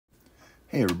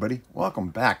Hey everybody, welcome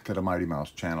back to the Mighty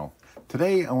Mouse channel.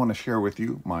 Today I want to share with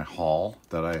you my haul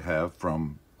that I have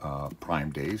from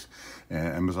Prime Days.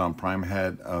 Amazon Prime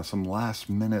had some last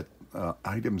minute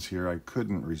items here I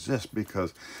couldn't resist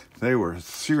because they were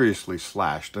seriously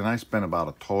slashed, and I spent about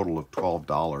a total of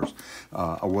 $12.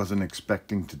 I wasn't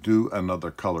expecting to do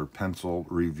another colored pencil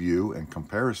review and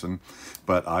comparison,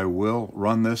 but I will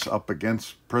run this up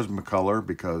against Prismacolor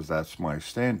because that's my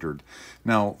standard.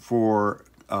 Now for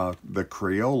the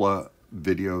Crayola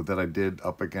video that I did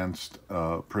up against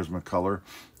Prismacolor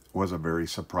was a very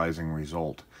surprising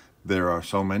result. There are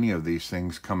so many of these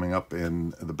things coming up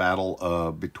in the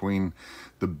battle between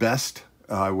the best.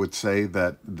 I would say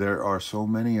that there are so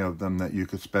many of them that you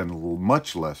could spend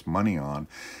much less money on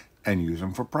and use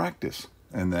them for practice.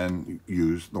 And then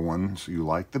use the ones you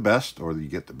like the best, or you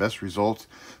get the best results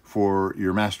for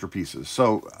your masterpieces.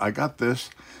 So I got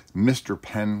this Mr.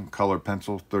 Pen Color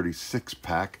Pencil 36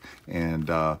 pack, and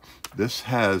this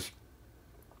has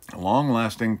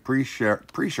long-lasting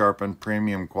pre-sharpened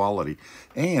premium quality,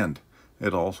 and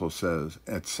it also says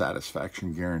it's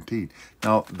satisfaction guaranteed.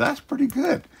 Now that's pretty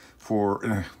good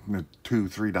for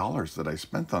 $2-3 that I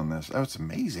spent on this. That's an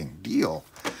amazing deal.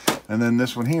 And then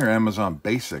this one here, Amazon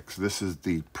Basics. This is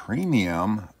the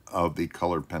premium of the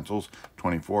colored pencils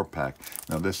 24 pack.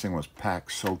 Now this thing was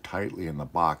packed so tightly in the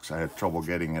box I had trouble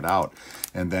getting it out,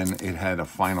 and then it had a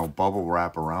final bubble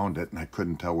wrap around it and I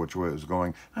couldn't tell which way it was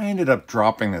going. I ended up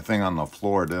dropping the thing on the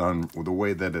floor the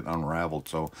way that it unraveled.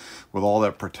 So with all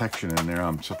that protection in there,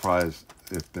 I'm surprised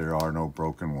if there are no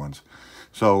broken ones.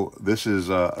 So this is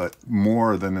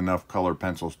more than enough color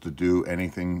pencils to do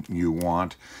anything you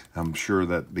want. I'm sure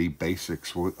that the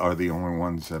basics are the only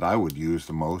ones that I would use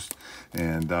the most.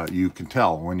 And you can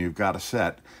tell when you've got a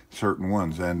set, certain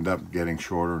ones end up getting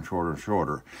shorter and shorter and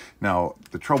shorter. Now,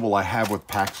 the trouble I have with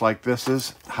packs like this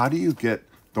is, how do you get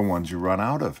the ones you run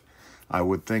out of? I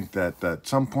would think that at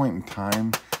some point in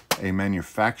time, a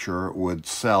manufacturer would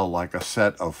sell like a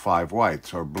set of 5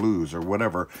 whites or blues or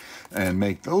whatever and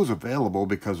make those available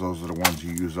because those are the ones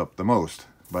you use up the most.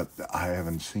 But I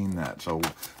haven't seen that. So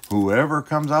whoever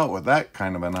comes out with that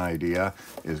kind of an idea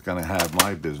is going to have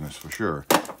my business for sure.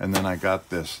 And then I got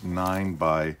this 9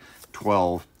 by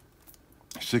 12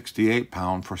 68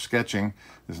 pound for sketching.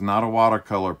 It's not a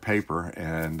watercolor paper,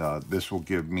 and this will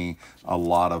give me a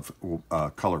lot of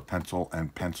color pencil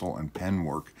and pen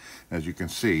work. As you can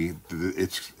see,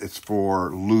 it's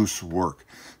for loose work,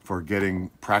 for getting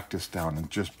practice down and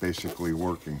just basically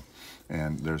working.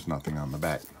 And there's nothing on the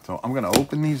back. So I'm going to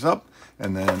open these up,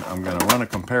 and then I'm going to run a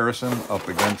comparison up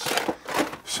against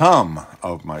some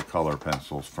of my color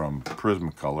pencils from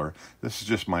Prismacolor. This is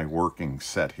just my working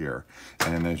set here.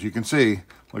 And as you can see,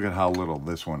 look at how little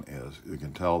this one is. You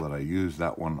can tell that I use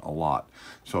that one a lot.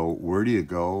 So where do you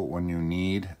go when you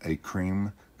need a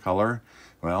cream color?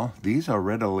 Well, these are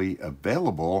readily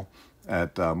available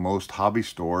at most hobby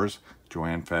stores,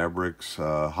 Joann Fabrics,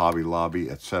 Hobby Lobby,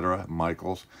 etc.,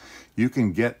 Michael's. You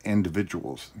can get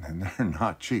individuals, and they're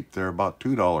not cheap. They're about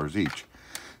 $2 each.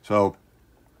 So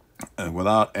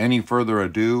without any further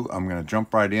ado, I'm going to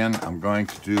jump right in. I'm going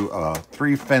to do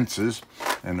 3 fences,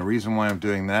 and the reason why I'm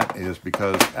doing that is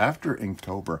because after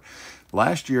Inktober,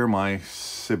 last year my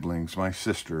siblings, my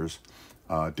sisters,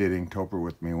 did Inktober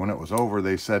with me. When it was over,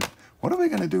 they said, what are we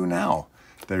going to do now?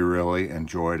 They really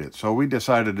enjoyed it. So we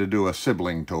decided to do a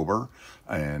Siblingtober,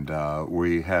 and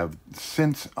we have,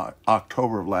 since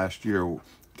October of last year,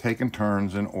 taken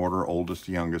turns in order, oldest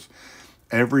to youngest.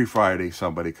 Every Friday,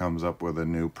 somebody comes up with a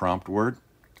new prompt word,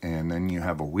 and then you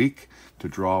have a week to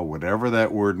draw whatever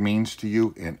that word means to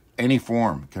you in any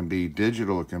form. It can be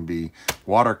digital, it can be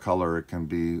watercolor, it can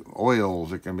be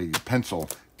oils, it can be pencil,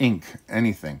 ink,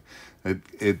 anything.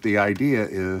 The idea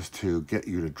is to get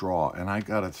you to draw, and I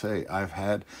gotta say, I've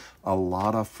had a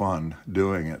lot of fun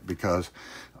doing it because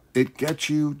it gets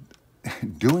you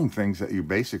doing things that you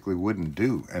basically wouldn't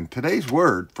do. And today's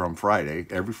word from Friday,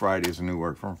 every Friday is a new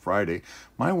word from Friday.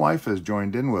 My wife has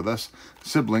joined in with us,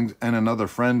 siblings, and another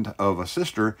friend of a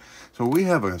sister. So we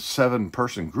have a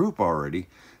 7-person group already.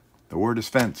 The word is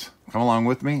fence. Come along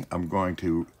with me. I'm going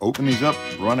to open these up,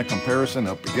 run a comparison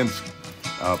up against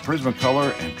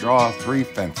Prismacolor, and draw 3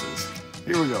 fences.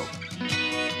 Here we go.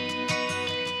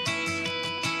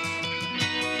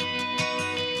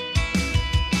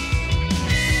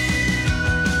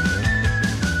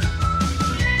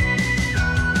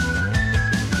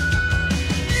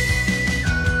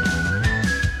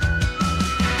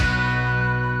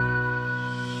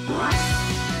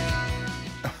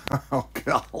 Oh,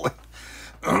 golly.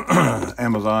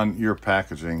 Amazon, your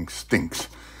packaging stinks.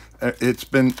 Now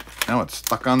it's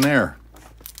stuck on there.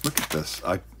 Look at this.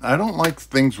 I don't like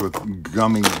things with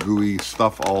gummy, gooey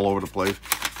stuff all over the place.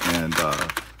 And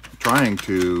trying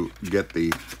to get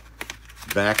the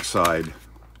backside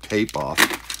tape off,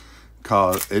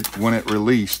 cause when it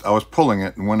released, I was pulling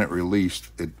it, and when it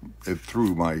released, it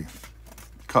threw my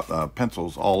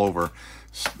pencils all over.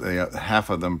 Half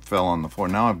of them fell on the floor.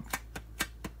 Now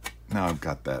I've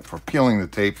got that. For peeling the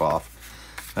tape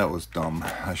off, that was dumb.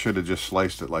 I should have just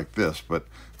sliced it like this, but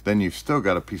then you've still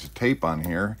got a piece of tape on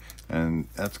here, and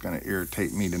that's going to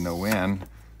irritate me to no end.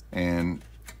 And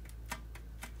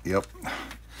yep,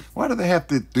 why do they have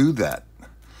to do that?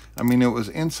 I mean, it was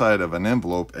inside of an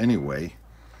envelope anyway.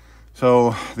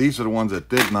 So these are the ones that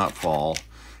did not fall,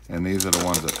 and these are the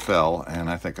ones that fell, and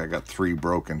I think I got 3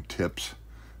 broken tips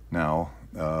now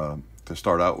to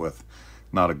start out with.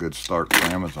 Not a good start for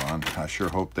Amazon. I sure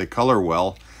hope they color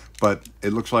well, but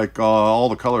it looks like all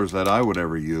the colors that I would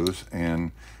ever use,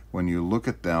 and when you look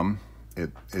at them,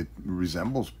 it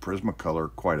resembles Prismacolor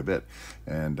quite a bit.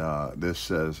 And this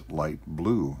says light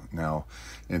blue. Now,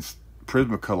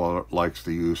 Prismacolor likes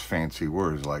to use fancy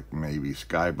words like maybe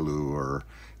sky blue or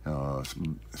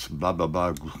blah blah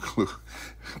blah,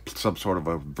 some sort of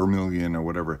a vermilion or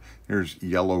whatever. Here's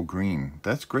yellow green.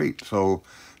 That's great. So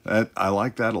I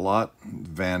like that a lot.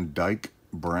 Van Dyke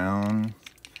brown.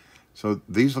 So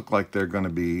these look like they're going to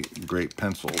be great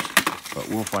pencils, but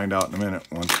we'll find out in a minute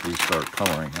once we start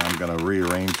coloring. I'm going to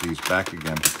rearrange these back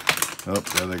again. Oh,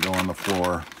 there they go on the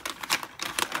floor.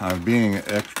 I'm being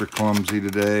extra clumsy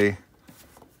today.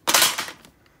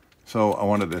 So I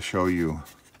wanted to show you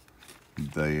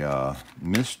the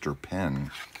Mr. Pen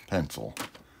pencil.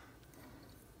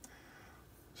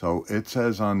 So it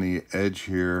says on the edge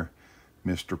here,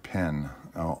 Mr. Pen.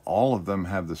 Now, all of them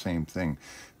have the same thing.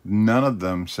 None of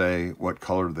them say what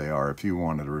color they are. If you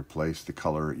wanted to replace the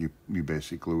color, you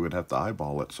basically would have to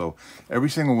eyeball it. So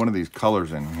every single one of these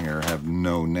colors in here have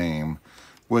no name,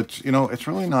 which, you know, it's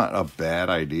really not a bad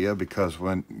idea, because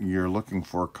when you're looking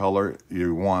for a color,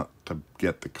 you want to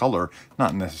get the color,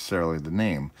 not necessarily the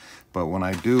name. But when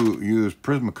I do use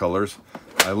Prismacolors,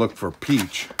 I look for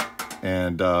peach,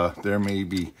 and there may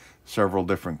be several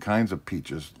different kinds of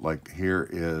peaches. Like here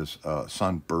is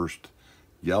sunburst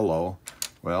yellow.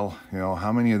 Well, you know,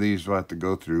 how many of these do I have to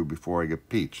go through before I get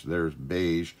peach? There's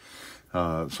beige.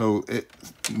 So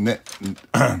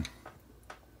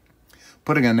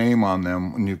putting a name on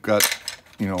them when you've got,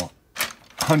 you know,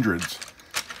 hundreds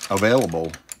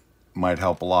available might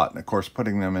help a lot. And of course,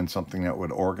 putting them in something that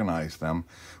would organize them,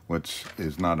 which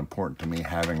is not important to me.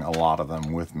 Having a lot of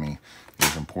them with me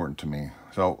is important to me.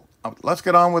 So let's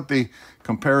get on with the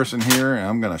comparison here. And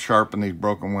I'm going to sharpen these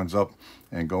broken ones up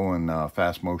and go in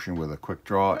fast motion with a quick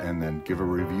draw, and then give a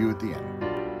review at the end.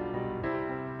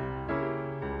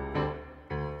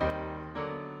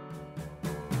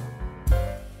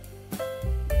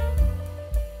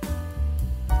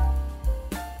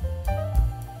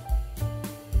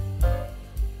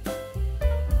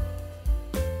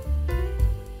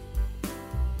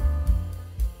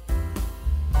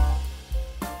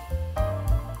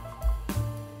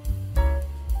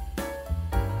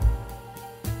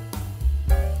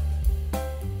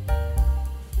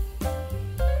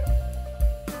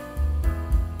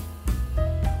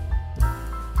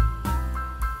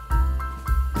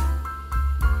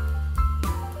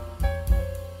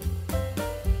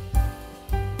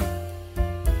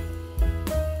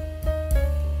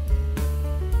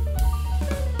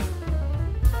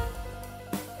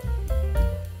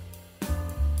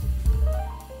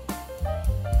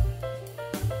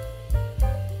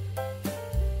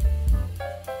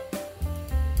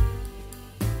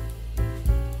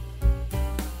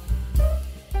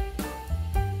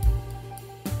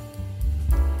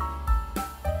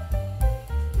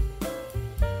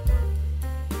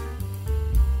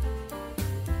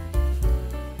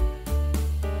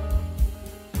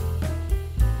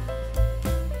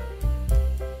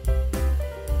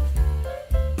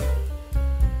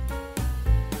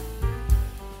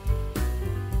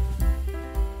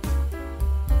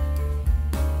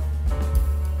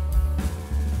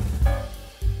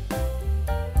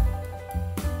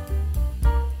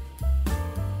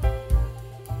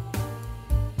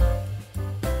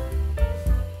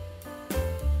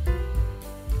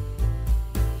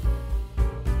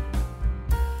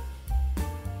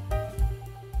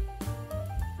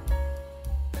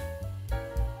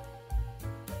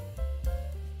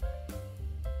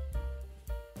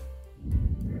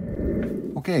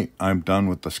 Okay, I'm done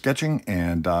with the sketching,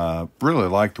 and really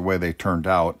like the way they turned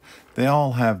out. they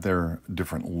all have their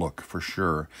different look for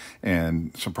sure.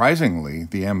 And surprisingly,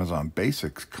 the Amazon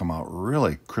Basics come out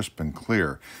really crisp and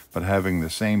clear, but having the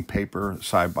same paper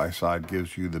side by side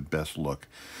gives you the best look.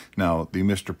 Now, the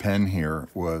Mr. Pen here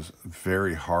was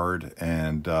very hard,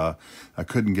 and I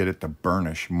couldn't get it to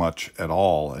burnish much at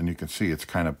all. And you can see it's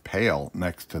kind of pale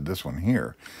next to this one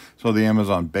here. So the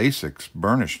Amazon Basics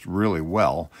burnished really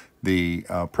well. The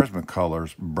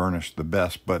Prismacolors burnished the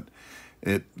best, but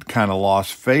it kind of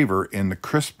lost favor in the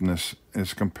crispness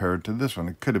as compared to this one.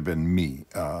 It could have been me,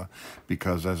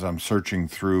 because as I'm searching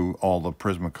through all the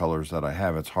Prismacolors that I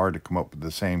have, it's hard to come up with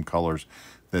the same colors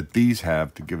that these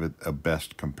have to give it a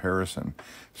best comparison.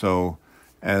 So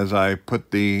as I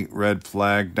put the red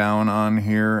flag down on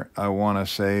here, I want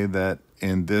to say that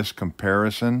in this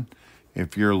comparison,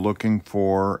 if you're looking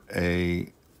for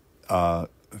a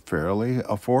fairly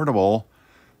affordable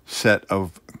set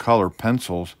of color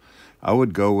pencils, I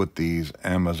would go with these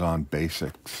Amazon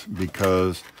Basics,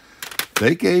 because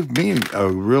they gave me a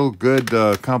real good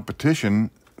competition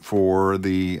for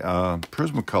the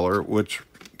Prismacolor, which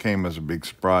came as a big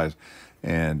surprise.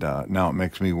 And now it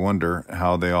makes me wonder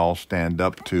how they all stand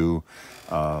up to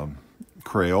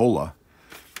Crayola.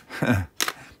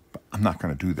 I'm not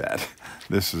going to do that.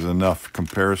 This is enough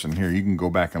comparison here. You can go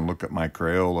back and look at my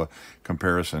Crayola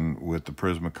comparison with the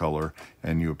Prismacolor,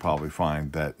 and you'll probably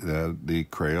find that the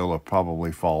Crayola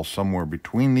probably falls somewhere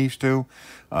between these two,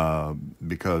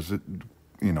 because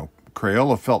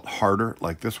Crayola felt harder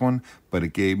like this one, but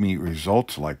it gave me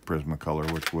results like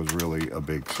Prismacolor, which was really a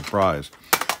big surprise.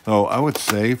 So I would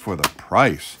say for the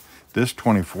price, this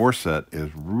 24 set is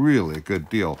really a good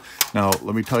deal. Now,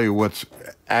 let me tell you what's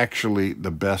actually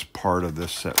the best part of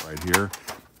this set right here.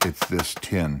 It's this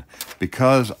tin.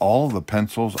 Because all of the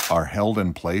pencils are held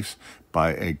in place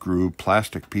by a grooved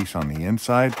plastic piece on the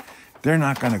inside, they're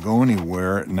not going to go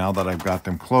anywhere now that I've got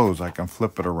them closed. I can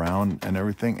flip it around and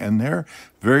everything, and they're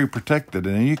very protected.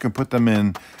 And you can put them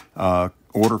in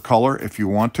order color if you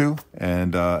want to,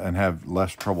 and have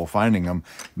less trouble finding them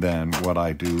than what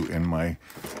I do in my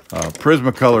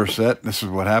Prismacolor set. This is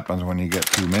what happens when you get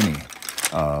too many.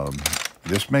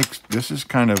 This is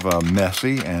kind of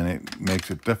messy, and it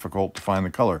makes it difficult to find the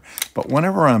color. But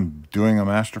whenever I'm doing a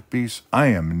masterpiece, I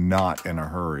am not in a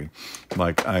hurry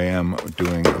like I am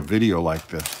doing a video like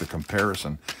this, the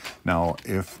comparison. Now,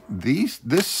 if this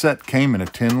set came in a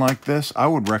tin like this, I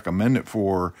would recommend it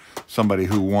for somebody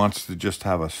who wants to just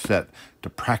have a set to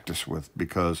practice with,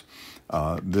 because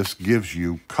this gives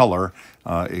you color.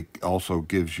 It also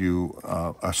gives you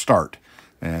a start.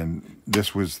 And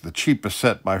this was the cheapest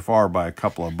set by far by a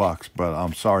couple of bucks, but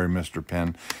I'm sorry, Mr.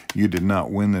 Pen, you did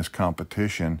not win this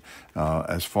competition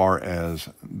as far as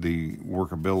the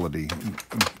workability.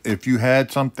 If you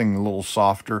had something a little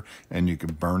softer and you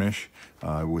could burnish,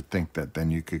 I would think that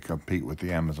then you could compete with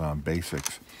the Amazon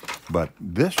Basics. But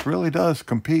this really does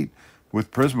compete with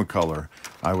Prismacolor.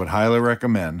 I would highly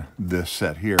recommend this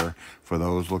set here for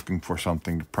those looking for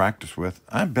something to practice with.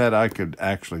 I bet I could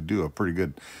actually do a pretty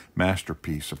good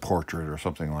masterpiece, a portrait or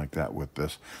something like that with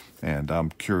this. And I'm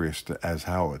curious as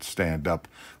how it stand up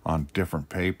on different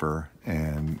paper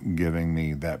and giving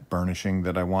me that burnishing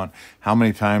that I want. How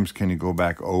many times can you go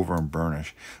back over and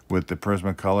burnish? With the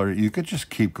Prismacolor, you could just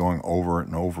keep going over it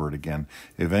and over it again.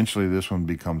 Eventually this one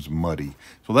becomes muddy.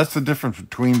 So that's the difference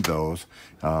between those.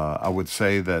 I would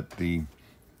say that the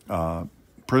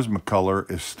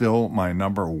Prismacolor is still my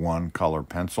 #1 color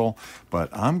pencil, but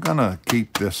I'm gonna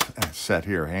keep this set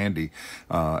here handy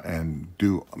and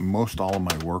do most all of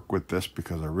my work with this,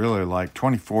 because I really like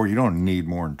 24. You don't need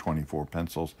more than 24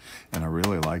 pencils, and I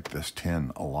really like this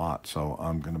tin a lot. So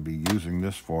I'm gonna be using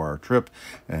this for our trip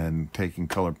and taking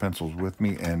colored pencils with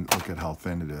me, and look at how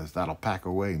thin it is. That'll pack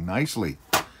away nicely.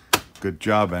 Good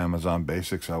job, Amazon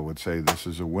Basics. I would say this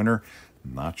is a winner.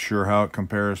 Not sure how it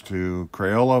compares to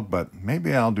Crayola, but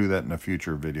maybe I'll do that in a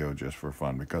future video just for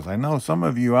fun, because I know some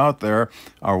of you out there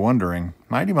are wondering,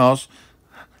 Mighty Mouse,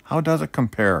 how does it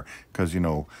compare? Because, you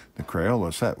know, the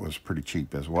Crayola set was pretty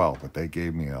cheap as well, but they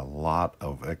gave me a lot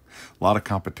of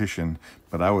competition.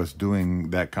 But I was doing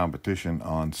that competition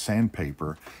on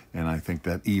sandpaper, and I think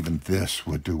that even this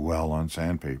would do well on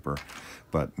sandpaper,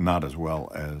 but not as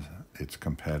well as its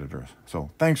competitors. So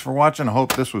thanks for watching. I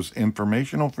hope this was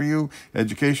informational for you,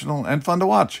 educational, and fun to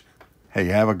watch. Hey,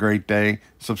 have a great day.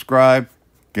 Subscribe.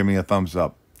 Give me a thumbs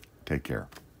up. Take care.